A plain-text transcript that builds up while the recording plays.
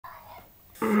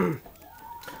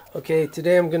Okay,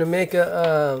 today I'm gonna make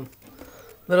a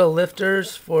little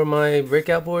lifters for my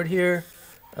breakout board here.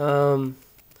 I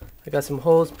got some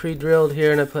holes pre-drilled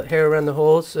here, and I put hair around the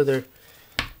holes so the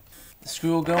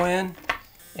screw will go in.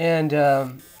 And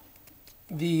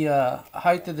the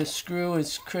height of the screw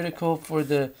is critical for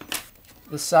the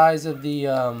size of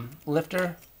the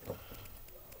lifter.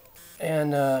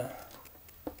 And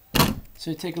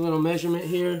so you take a little measurement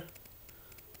here.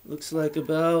 Looks like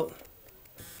about,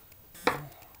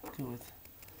 go with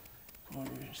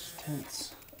quarters,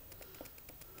 tenths.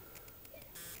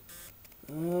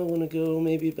 I want to go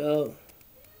maybe about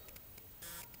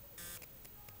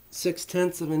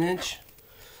 6/10 of an inch.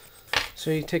 So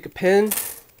you take a pin,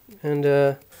 and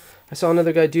I saw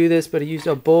another guy do this, but he used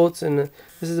up bolts, and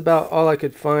this is about all I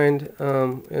could find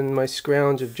in my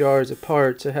scrounge of jars of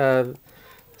parts. I have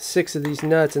 6 of these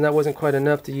nuts, and that wasn't quite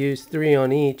enough to use 3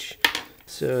 on each.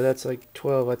 So that's like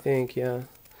 12, I think, yeah.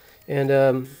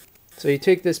 And so you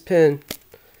take this pin,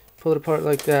 pull it apart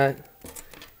like that,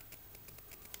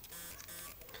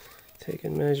 take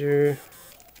and measure,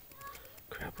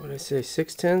 crap, what did I say,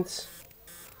 6/10?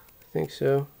 I think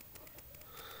so.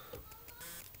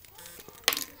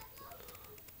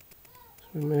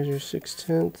 So measure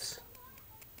 6/10.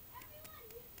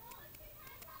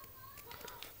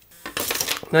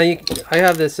 Now I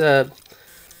have this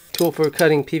tool for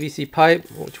cutting PVC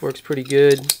pipe, which works pretty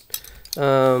good.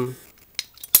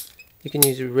 You can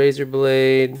use a razor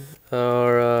blade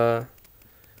or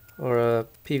a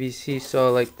PVC saw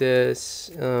like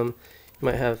this. You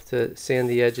might have to sand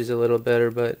the edges a little better,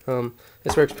 but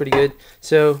this works pretty good.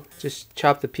 So just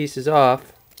chop the pieces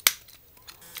off.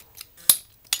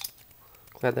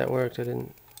 Glad that worked. I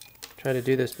didn't try to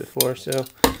do this before. So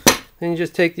then you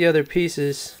just take the other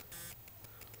pieces,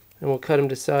 and we'll cut them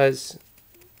to size.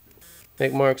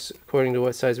 Make marks according to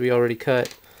what size we already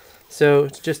cut. So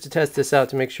just to test this out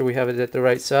to make sure we have it at the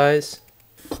right size,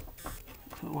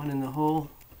 put one in the hole,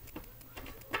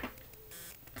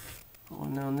 put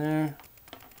one down there,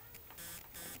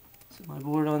 set my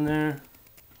board on there,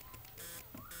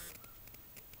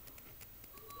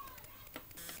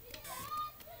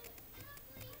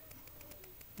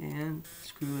 and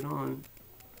screw it on.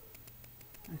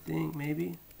 I think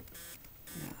maybe,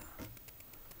 yeah.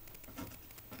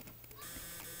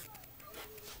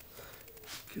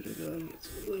 Could have gone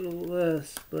a little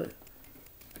less, but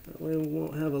that way we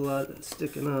won't have a lot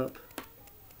sticking up.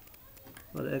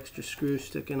 A lot of extra screws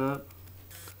sticking up.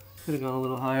 Could have gone a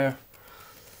little higher,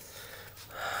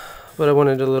 but I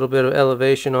wanted a little bit of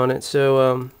elevation on it.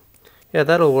 So yeah,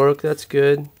 that'll work. That's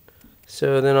good.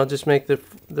 So then I'll just make the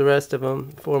rest of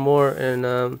them, 4 more, and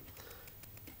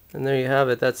there you have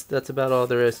it. That's about all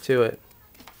there is to it.